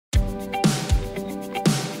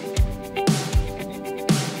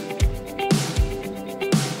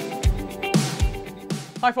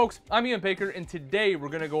Hi folks, I'm Ian Baker, and today we're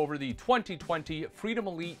going to go over the 2020 Freedom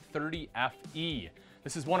Elite 30 FE.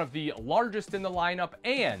 This is one of the largest in the lineup,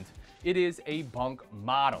 and it is a bunk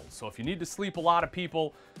model. So if you need to sleep a lot of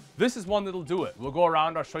people, this is one that'll do it. We'll go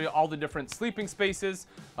around, I'll show you all the different sleeping spaces,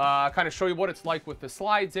 kind of show you what it's like with the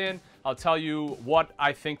slides in. I'll tell you what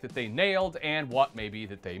I think that they nailed and what maybe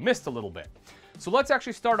that they missed a little bit. So let's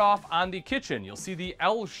actually start off on the kitchen. You'll see the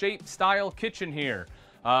L-shaped style kitchen here.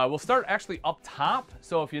 We'll start actually up top.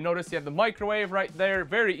 So if you notice, you have the microwave right there,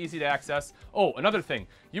 very easy to access. Oh, another thing,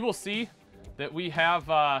 you will see that we have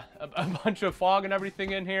a bunch of fog and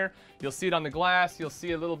everything in here. You'll see it on the glass. You'll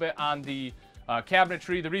see a little bit on the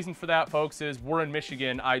cabinetry. The reason for that, folks, is we're in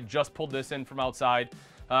Michigan. I just pulled this in from outside.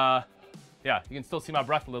 Yeah, you can still see my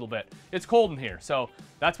breath a little bit. It's cold in here, so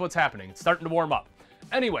that's what's happening. It's starting to warm up.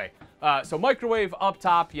 Anyway, so microwave up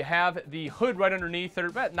top, you have the hood right underneath, or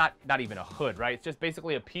not even a hood, right? It's just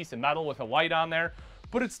basically a piece of metal with a light on there,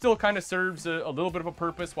 but it still kind of serves a little bit of a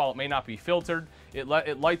purpose while it may not be filtered. It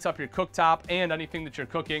lights up your cooktop, and anything that you're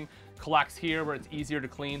cooking collects here where it's easier to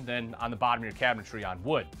clean than on the bottom of your cabinetry on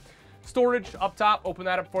wood. Storage up top, open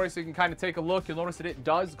that up for you so you can kind of take a look. You'll notice that it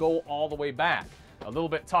does go all the way back. A little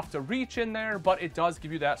bit tough to reach in there, but it does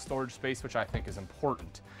give you that storage space, which I think is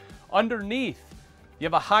important. Underneath, you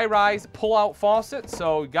have a high-rise pull-out faucet,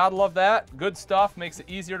 so you gotta love that. Good stuff, makes it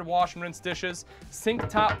easier to wash and rinse dishes. Sink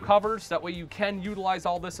top covers, that way you can utilize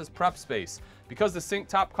all this as prep space. Because the sink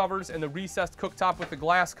top covers and the recessed cooktop with the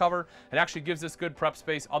glass cover, it actually gives this good prep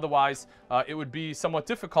space. Otherwise, it would be somewhat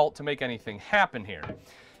difficult to make anything happen here.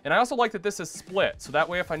 And I also like that this is split, so that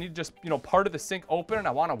way if I need just, part of the sink open and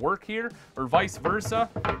I want to work here, or vice versa,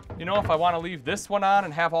 if I want to leave this one on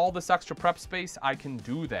and have all this extra prep space, I can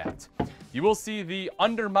do that. You will see the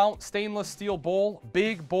undermount stainless steel bowl,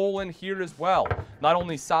 big bowl in here as well. Not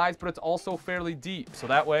only size, but it's also fairly deep, so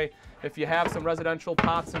that way if you have some residential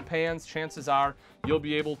pots and pans, chances are you'll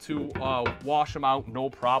be able to wash them out no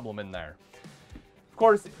problem in there. Of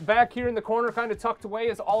course, back here in the corner, kind of tucked away,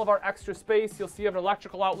 is all of our extra space. You'll see you have an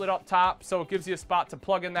electrical outlet up top, so it gives you a spot to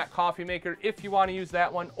plug in that coffee maker if you want to use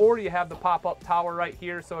that one, or you have the pop-up tower right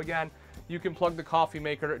here, so again, you can plug the coffee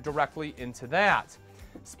maker directly into that.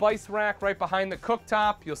 Spice rack right behind the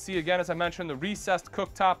cooktop. You'll see, again, as I mentioned, the recessed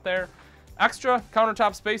cooktop there. Extra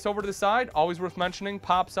countertop space over to the side, always worth mentioning,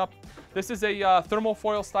 pops up. This is a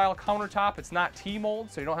thermofoil style countertop. It's not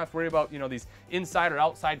T-mold, so you don't have to worry about, these inside or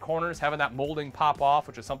outside corners having that molding pop off,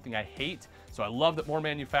 which is something I hate. So I love that more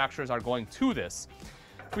manufacturers are going to this.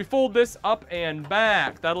 If we fold this up and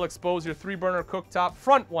back, that'll expose your 3-burner cooktop.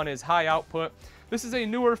 Front one is high output. This is a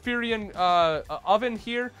newer Furion oven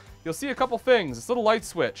here. You'll see a couple things. This little light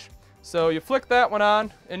switch. So you flick that one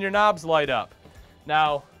on and your knobs light up.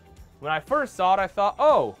 Now, when I first saw it, I thought,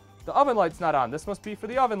 oh, the oven light's not on. This must be for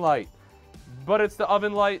the oven light. But it's the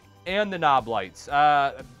oven light and the knob lights.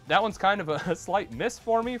 That one's kind of a slight miss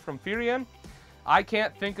for me from Furion. I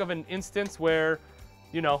can't think of an instance where,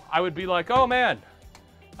 I would be like, oh man,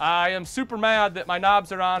 I am super mad that my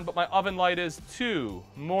knobs are on, but my oven light is too.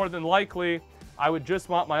 More than likely, I would just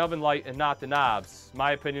want my oven light and not the knobs.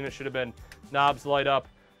 My opinion, it should have been knobs light up,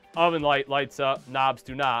 oven light lights up, knobs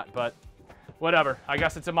do not, but whatever. I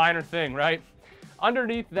guess it's a minor thing, right?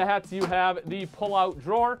 Underneath that, you have the pull-out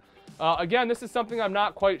drawer. Again, this is something I'm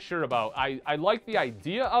not quite sure about. I like the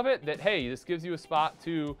idea of it, that, hey, this gives you a spot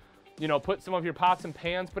to, put some of your pots and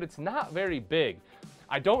pans, but it's not very big.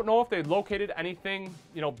 I don't know if they located anything,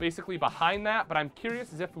 basically behind that, but I'm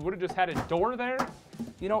curious as if we would have just had a door there.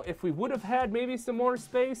 If we would have had maybe some more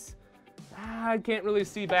space, I can't really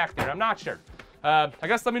see back there. I'm not sure. I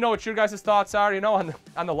guess let me know what your guys' thoughts are,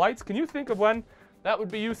 on the lights. Can you think of when that would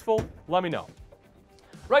be useful? Let me know.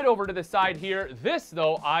 Right over to the side here, this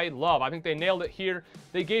though I love. I think they nailed it here.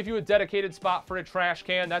 They gave you a dedicated spot for a trash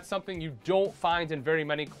can. That's something you don't find in very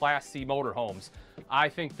many Class C motorhomes. I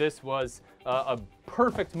think this was a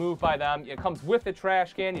perfect move by them. It comes with a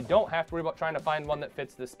trash can. You don't have to worry about trying to find one that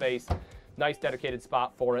fits the space. Nice dedicated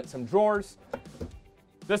spot for it. Some drawers.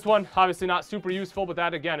 This one, obviously not super useful, but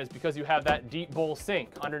that again is because you have that deep bowl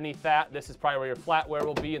sink. Underneath that, this is probably where your flatware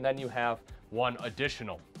will be, and then you have one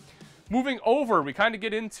additional. Moving over, we kind of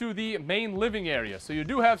get into the main living area. So you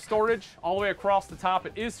do have storage all the way across the top.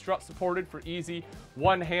 It is strut supported for easy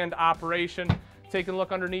one-hand operation. Taking a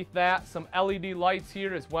look underneath that, some LED lights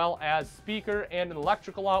here, as well as speaker and an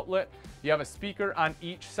electrical outlet. You have a speaker on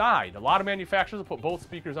each side. A lot of manufacturers will put both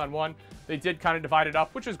speakers on one. They did kind of divide it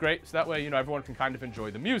up, which is great. So that way, everyone can kind of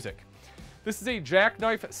enjoy the music. This is a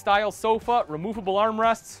jackknife style sofa, removable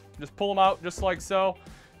armrests. Just pull them out just like so.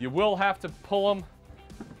 You will have to pull them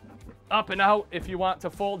up and out if you want to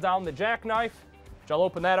fold down the jackknife. which I'll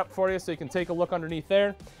open that up for you so you can take a look underneath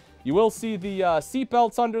there. You will see the seat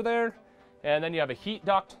belts under there, and then you have a heat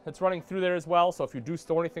duct that's running through there as well. So if you do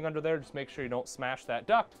store anything under there, just make sure you don't smash that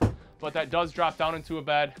duct. But that does drop down into a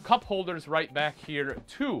bed. Cup holders right back here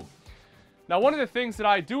too. Now, one of the things that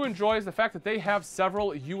I do enjoy is the fact that they have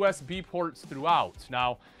several USB ports throughout.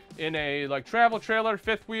 Now, in a travel trailer,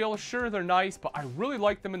 fifth wheel, sure, they're nice, but I really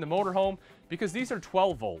like them in the motorhome because these are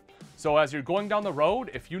 12 volt. So as you're going down the road,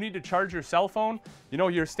 if you need to charge your cell phone, you know,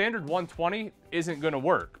 your standard 120 isn't gonna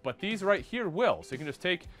work, but these right here will. So you can just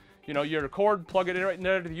take, you know, your cord, plug it in right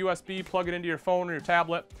there to the USB, plug it into your phone or your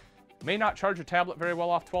tablet. May not charge your tablet very well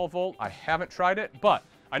off 12 volt. I haven't tried it, but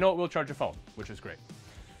I know it will charge your phone, which is great.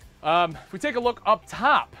 If we take a look up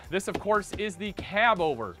top, this of course is the cab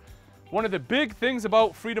over. One of the big things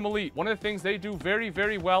about Freedom Elite, one of the things they do very,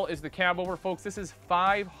 very well is the cab over, folks. This is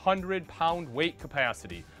 500-pound weight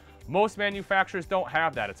capacity. Most manufacturers don't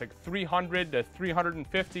have that. It's like 300 to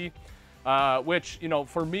 350, which, you know,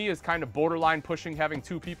 for me is kind of borderline pushing having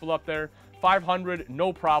two people up there. 500,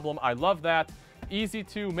 no problem. I love that. Easy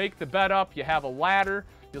to make the bed up. You have a ladder.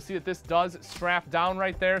 You'll see that this does strap down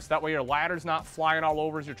right there, so that way your ladder's not flying all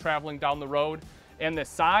over as you're traveling down the road. And the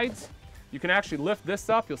sides, you can actually lift this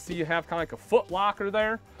up. You'll see you have kind of like a foot locker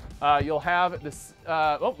there. You'll have this,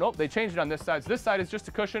 oh, nope, they changed it on this side. So this side is just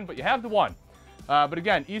a cushion, but you have the one. But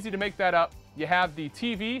again, easy to make that up. You have the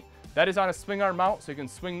TV. That is on a swing arm mount, so you can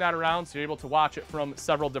swing that around so you're able to watch it from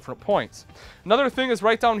several different points. Another thing is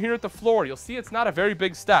right down here at the floor. You'll see it's not a very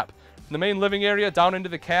big step. From the main living area down into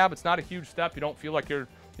the cab, it's not a huge step. You don't feel like you're,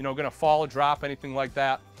 you know, gonna fall or drop, anything like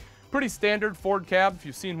that. Pretty standard Ford cab. If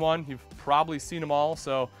you've seen one, you've probably seen them all.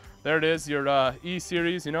 So there it is, your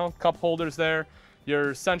E-Series, you know, cup holders there,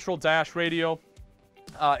 your central dash radio.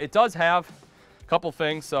 It does have a couple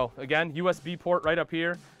things. So again, USB port right up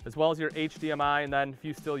here, as well as your HDMI. And then if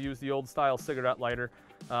you still use the old style cigarette lighter,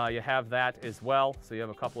 you have that as well. So you have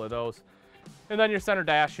a couple of those. And then your center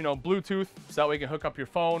dash, you know, Bluetooth, so that way you can hook up your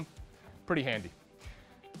phone. Pretty handy.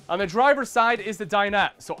 On the driver's side is the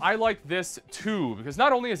dinette. So I like this too, because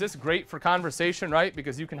not only is this great for conversation, right?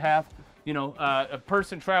 Because you can have, you know, a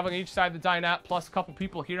person traveling each side of the dinette, plus a couple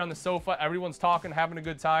people here on the sofa. Everyone's talking, having a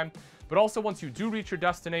good time. But also once you do reach your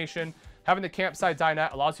destination, having the campsite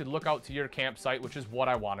dinette allows you to look out to your campsite, which is what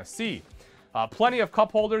I want to see. Plenty of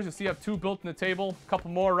cup holders. You see you have two built in the table, a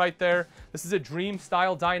couple more right there. This is a dream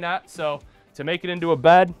style dinette. So to make it into a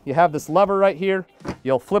bed, you have this lever right here.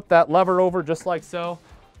 You'll flip that lever over just like so.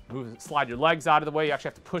 Slide your legs out of the way. You actually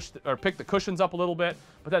have to push or pick the cushions up a little bit,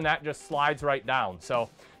 but then that just slides right down. So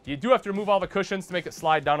you do have to remove all the cushions to make it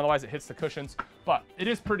slide down, otherwise it hits the cushions. But it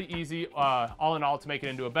is pretty easy, all in all, to make it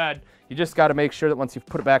into a bed. You just got to make sure that once you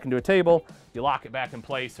put it back into a table, you lock it back in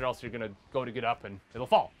place, or else you're going to go to get up and it'll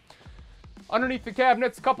fall. Underneath the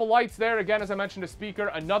cabinets, a couple lights there. Again, as I mentioned, a speaker,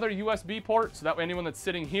 another USB port, so that way anyone that's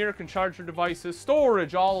sitting here can charge their devices.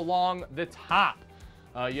 Storage all along the top.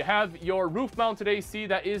 You have your roof-mounted AC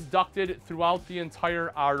that is ducted throughout the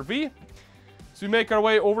entire RV. So we make our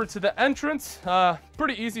way over to the entrance.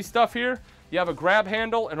 Pretty easy stuff here. You have a grab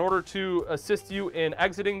handle in order to assist you in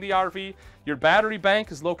exiting the RV. Your battery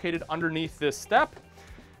bank is located underneath this step.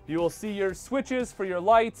 You will see your switches for your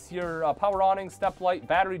lights, your power awning, step light,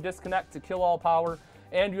 battery disconnect to kill all power,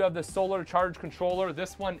 and you have the solar charge controller.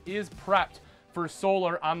 This one is prepped for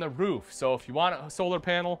solar on the roof. So if you want a solar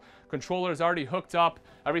panel, controller is already hooked up.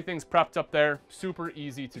 Everything's prepped up there. Super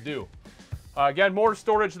easy to do. Again, more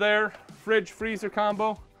storage there. Fridge, freezer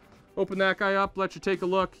combo. Open that guy up, let you take a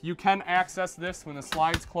look. You can access this when the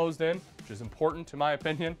slide's closed in, which is important in my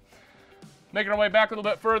opinion. Making our way back a little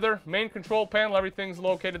bit further. Main control panel, everything's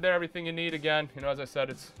located there, everything you need. Again, you know, as I said,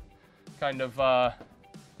 it's kind of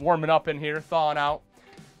warming up in here, thawing out.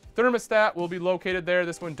 Thermostat will be located there.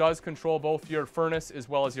 This one does control both your furnace as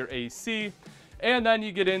well as your AC. And then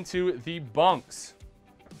you get into the bunks.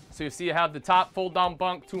 So you see you have the top fold-down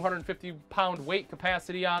bunk, 250-pound weight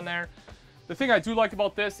capacity on there. The thing I do like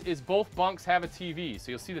about this is both bunks have a TV.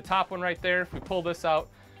 So you'll see the top one right there. If we pull this out,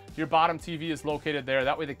 your bottom TV is located there.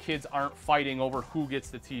 That way the kids aren't fighting over who gets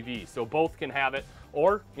the TV. So both can have it.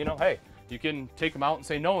 Or, you know, hey, you can take them out and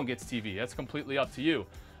say no one gets TV. That's completely up to you.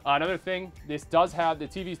 Another thing, this does have, the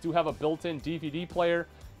TVs do have a built-in DVD player,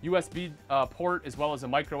 USB port, as well as a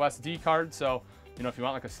micro SD card. So, you know, if you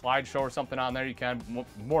want like a slideshow or something on there, you can.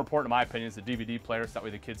 More important, in my opinion, is the DVD player, so that way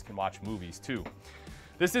the kids can watch movies too.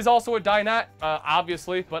 This is also a dinette,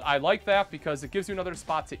 obviously, but I like that because it gives you another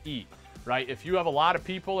spot to eat, right? If you have a lot of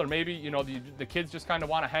people, or maybe, you know, the kids just kind of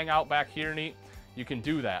want to hang out back here and eat, you can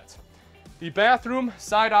do that. The bathroom,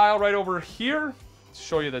 side aisle right over here. To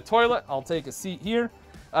show you the toilet, I'll take a seat here.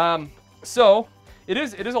 So It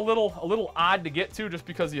is a little odd to get to just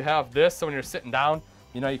because you have this. So when you're sitting down,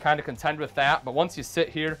 you know, you kind of contend with that. But once you sit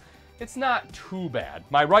here, it's not too bad.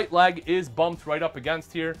 My right leg is bumped right up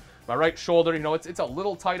against here. My right shoulder, you know, it's a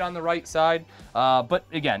little tight on the right side. But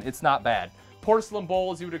again, it's not bad. Porcelain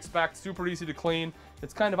bowl, as you would expect, super easy to clean.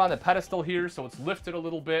 It's kind of on the pedestal here, so it's lifted a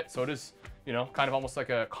little bit. So it is, you know, kind of almost like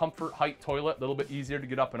a comfort height toilet, a little bit easier to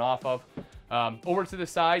get up and off of. Over to the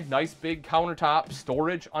side, nice big countertop,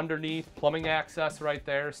 storage underneath, plumbing access right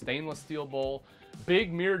there, stainless steel bowl,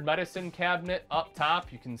 big mirrored medicine cabinet up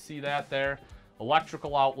top. You can see that there.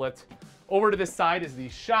 Electrical outlet. Over to this side is the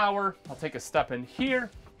shower. I'll take a step in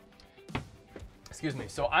here. Excuse me.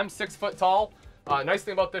 So I'm 6 foot tall. Nice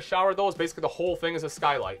thing about this shower though is basically the whole thing is a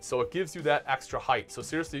skylight, so it gives you that extra height. So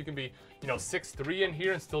seriously, you can be, you know, 6'3" in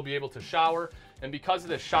here and still be able to shower. And because of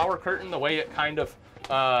the shower curtain, the way it kind of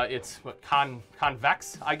it's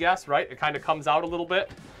convex, I guess, right? It kind of comes out a little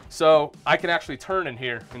bit, so I can actually turn in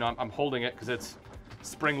here. You know, I'm holding it because it's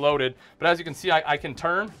spring loaded, but as you can see, I can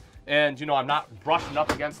turn. And, you know, I'm not brushing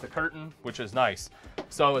up against the curtain, which is nice.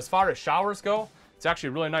 So as far as showers go, it's actually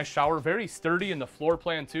a really nice shower. Very sturdy in the floor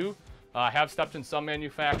plan, too. I have stepped in some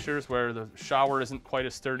manufacturers where the shower isn't quite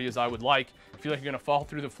as sturdy as I would like. I feel like you're going to fall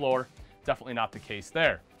through the floor. Definitely not the case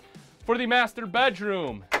there. For the master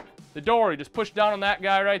bedroom, the door, you just push down on that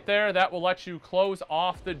guy right there. That will let you close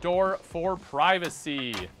off the door for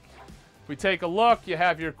privacy. If we take a look, you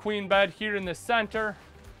have your queen bed here in the center.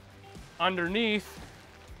 Underneath,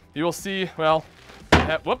 you will see, well,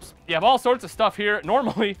 whoops, you have all sorts of stuff here.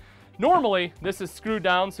 Normally, this is screwed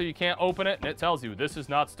down so you can't open it, and it tells you this is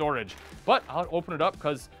not storage. But I'll open it up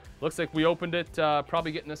because it looks like we opened it,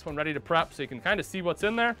 probably getting this one ready to prep so you can kind of see what's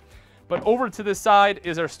in there. But over to this side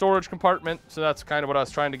is our storage compartment, so that's kind of what I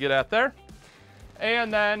was trying to get at there.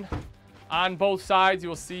 And then on both sides, you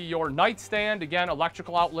will see your nightstand. Again,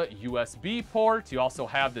 electrical outlet, USB port. You also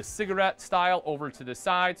have the cigarette style over to the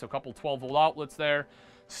side, so a couple 12-volt outlets there.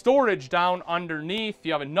 Storage down underneath.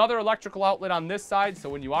 You have another electrical outlet on this side, so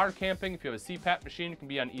when you are camping, if you have a CPAP machine, it can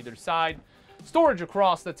be on either side. Storage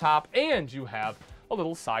across the top, and you have a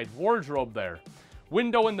little side wardrobe there.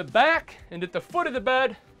 Window in the back, and at the foot of the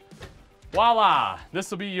bed, voila, this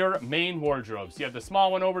will be your main wardrobe. So you have the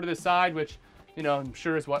small one over to the side, which, you know, I'm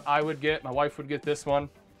sure is what I would get. My wife would get this one.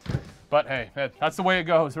 But hey, that's the way it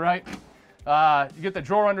goes, right? You get the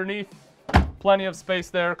drawer underneath, plenty of space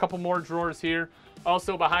there, a couple more drawers here.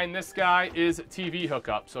 Also behind this guy is TV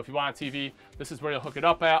hookup. So if you want a TV, this is where you'll hook it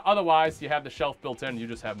up at. Otherwise, you have the shelf built in, you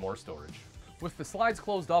just have more storage. With the slides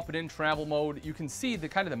closed up and in travel mode, you can see the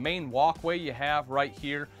kind of the main walkway you have right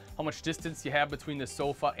here, how much distance you have between the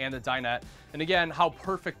sofa and the dinette. And again, how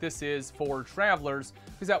perfect this is for travelers,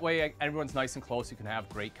 because that way everyone's nice and close, you can have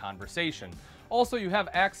great conversation. Also, you have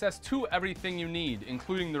access to everything you need,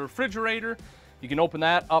 including the refrigerator. You can open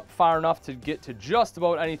that up far enough to get to just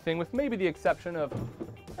about anything, with maybe the exception of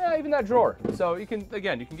even that drawer. So you can,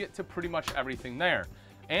 again, you can get to pretty much everything there.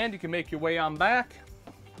 And you can make your way on back.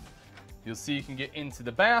 You'll see you can get into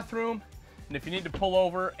the bathroom. And if you need to pull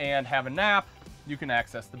over and have a nap, you can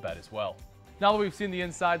access the bed as well. Now that we've seen the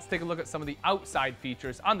inside, let's take a look at some of the outside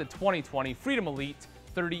features on the 2020 Freedom Elite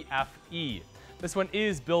 30FE. This one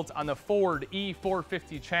is built on the Ford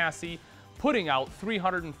E450 chassis, putting out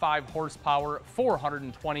 305 horsepower,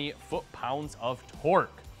 420 foot-pounds of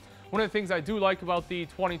torque. One of the things I do like about the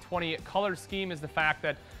 2020 color scheme is the fact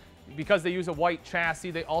that because they use a white chassis,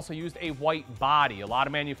 they also used a white body. A lot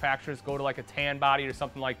of manufacturers go to like a tan body or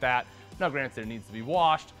something like that. Now, granted, it needs to be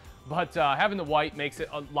washed, but having the white makes it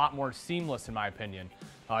a lot more seamless, in my opinion.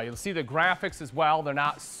 You'll see the graphics as well. They're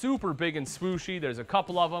not super big and swooshy. There's a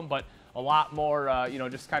couple of them, but a lot more, you know,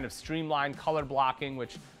 just kind of streamlined color blocking,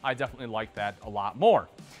 which I definitely like that a lot more.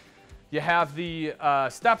 You have the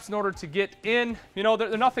steps in order to get in. You know,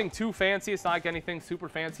 they're nothing too fancy. It's not like anything super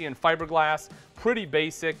fancy in fiberglass. Pretty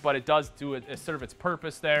basic, but it does serve its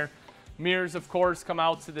purpose there. Mirrors, of course, come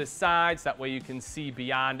out to the sides. That way you can see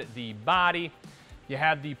beyond the body. You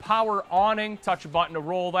have the power awning. Touch a button to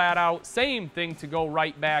roll that out. Same thing to go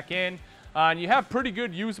right back in. And you have pretty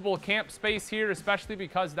good usable camp space here, especially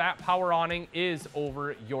because that power awning is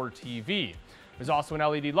over your TV. There's also an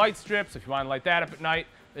LED light strip, so if you want to light that up at night,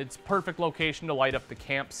 it's perfect location to light up the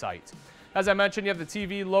campsite. As I mentioned, you have the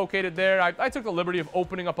TV located there. I took the liberty of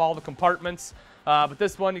opening up all the compartments, but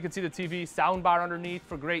this one, you can see the TV soundbar underneath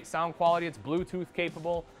for great sound quality. It's Bluetooth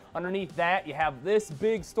capable. Underneath that, you have this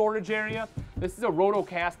big storage area. This is a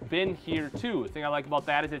rotocast bin here too. The thing I like about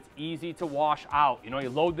that is it's easy to wash out. You know, you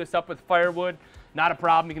load this up with firewood, not a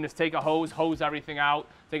problem. You can just take a hose everything out,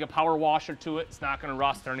 take a power washer to it. It's not gonna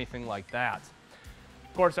rust or anything like that.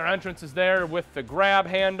 Of course, our entrance is there with the grab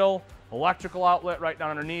handle. Electrical outlet right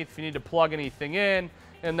down underneath if you need to plug anything in.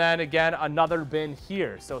 And then again, another bin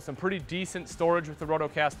here. So some pretty decent storage with the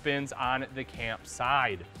Rotocast bins on the camp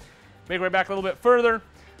side. Make our way back a little bit further.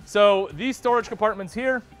 So these storage compartments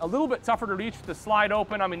here, a little bit tougher to reach with the slide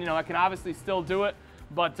open. I mean, I can obviously still do it,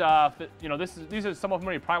 but these are some of them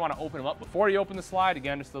where you probably want to open them up before you open the slide.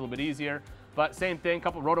 Again, just a little bit easier. But same thing, a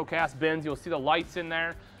couple Rotocast bins. You'll see the lights in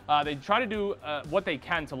there. They try to do what they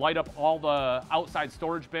can to light up all the outside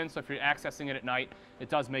storage bins. So if you're accessing it at night, it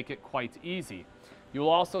does make it quite easy. You'll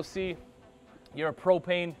also see your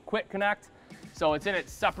propane quick connect. So it's in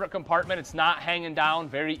its separate compartment. It's not hanging down.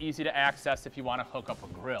 Very easy to access if you want to hook up a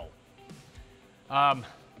grill.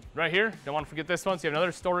 Right here, don't want to forget this one. So you have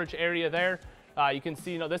another storage area there. You can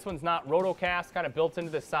see, this one's not Rotocast, kind of built into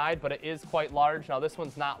the side, but it is quite large. Now this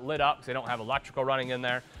one's not lit up because they don't have electrical running in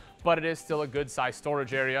there, but it is still a good size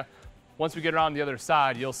storage area. Once we get around the other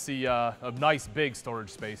side, you'll see a nice big storage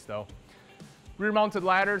space though. Rear mounted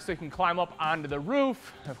ladders so you can climb up onto the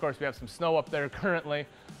roof. Of course, we have some snow up there currently.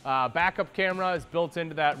 Backup camera is built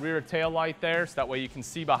into that rear tail light there, so that way you can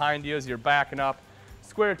see behind you as you're backing up.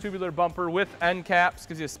 Square tubular bumper with end caps,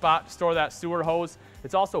 gives you a spot to store that sewer hose.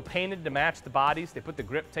 It's also painted to match the bodies. They put the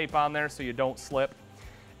grip tape on there so you don't slip.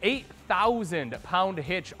 8,000 pound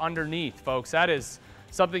hitch underneath, folks. That is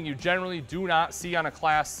something you generally do not see on a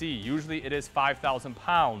Class C. Usually it is 5,000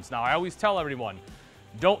 pounds. Now I always tell everyone,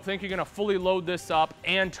 don't think you're gonna fully load this up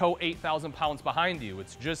and tow 8,000 pounds behind you.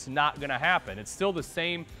 It's just not gonna happen. It's still the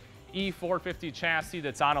same E450 chassis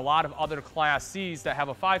that's on a lot of other Class Cs that have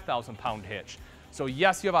a 5,000 pound hitch. So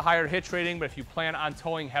yes, you have a higher hitch rating, but if you plan on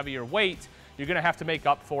towing heavier weight, you're gonna have to make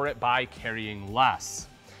up for it by carrying less.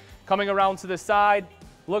 Coming around to the side,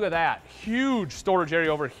 look at that. Huge storage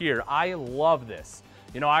area over here. I love this.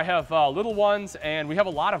 I have little ones and we have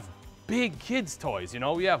a lot of big kids toys.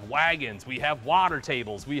 We have wagons, we have water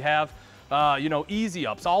tables, we have easy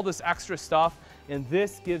ups, all this extra stuff, and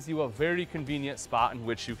this gives you a very convenient spot in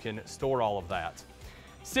which you can store all of that.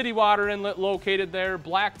 City water inlet located there,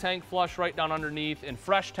 black tank flush right down underneath, and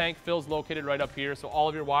fresh tank fills located right up here, so all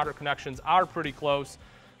of your water connections are pretty close.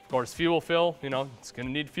 Of course, fuel fill, it's gonna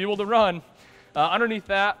need fuel to run. Underneath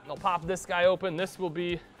that, I'll pop this guy open. This will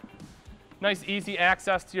be nice, easy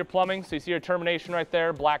access to your plumbing. So you see your termination right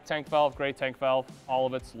there, black tank valve, gray tank valve, all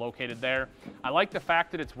of it's located there. I like the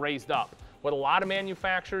fact that it's raised up. What a lot of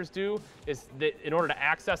manufacturers do is that in order to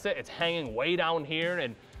access it, it's hanging way down here,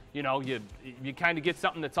 and you kind of get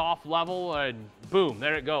something that's off level and boom,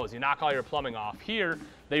 there it goes. You knock all your plumbing off. Here,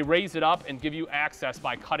 they raise it up and give you access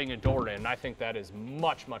by cutting a door in. And I think that is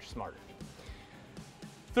much, much smarter.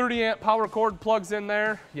 30 amp power cord plugs in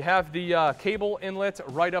there. You have the cable inlet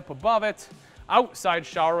right up above it. Outside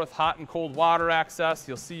shower with hot and cold water access.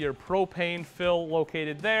 You'll see your propane fill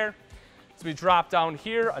located there. So we drop down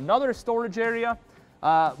here, another storage area.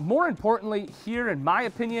 More importantly here, in my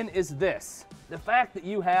opinion, is this. The fact that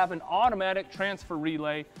you have an automatic transfer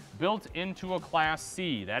relay built into a Class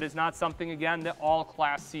C. That is not something, again, that all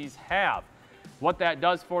Class Cs have. What that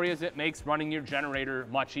does for you is it makes running your generator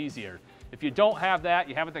much easier. If you don't have that,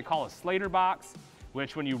 you have what they call a Slater box,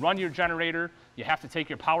 which when you run your generator, you have to take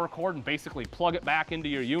your power cord and basically plug it back into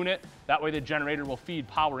your unit. That way the generator will feed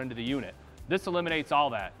power into the unit. This eliminates all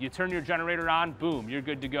that. You turn your generator on, boom, you're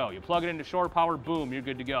good to go. You plug it into shore power, boom, you're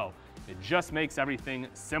good to go. It just makes everything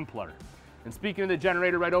simpler. And speaking of the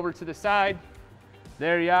generator right over to the side,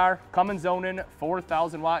 there you are, Cummins Zonin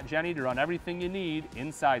 4,000 watt Jenny to run everything you need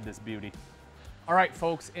inside this beauty. All right,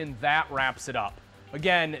 folks, and that wraps it up.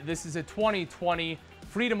 Again, this is a 2020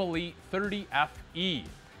 Freedom Elite 30 FE.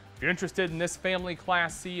 If you're interested in this family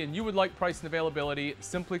Class C and you would like price and availability,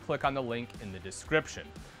 simply click on the link in the description.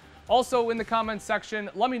 Also in the comments section,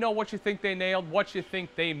 let me know what you think they nailed, what you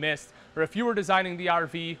think they missed, or if you were designing the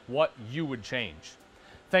RV, what you would change.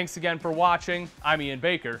 Thanks again for watching. I'm Ian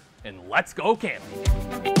Baker, and let's go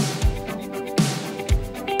camping.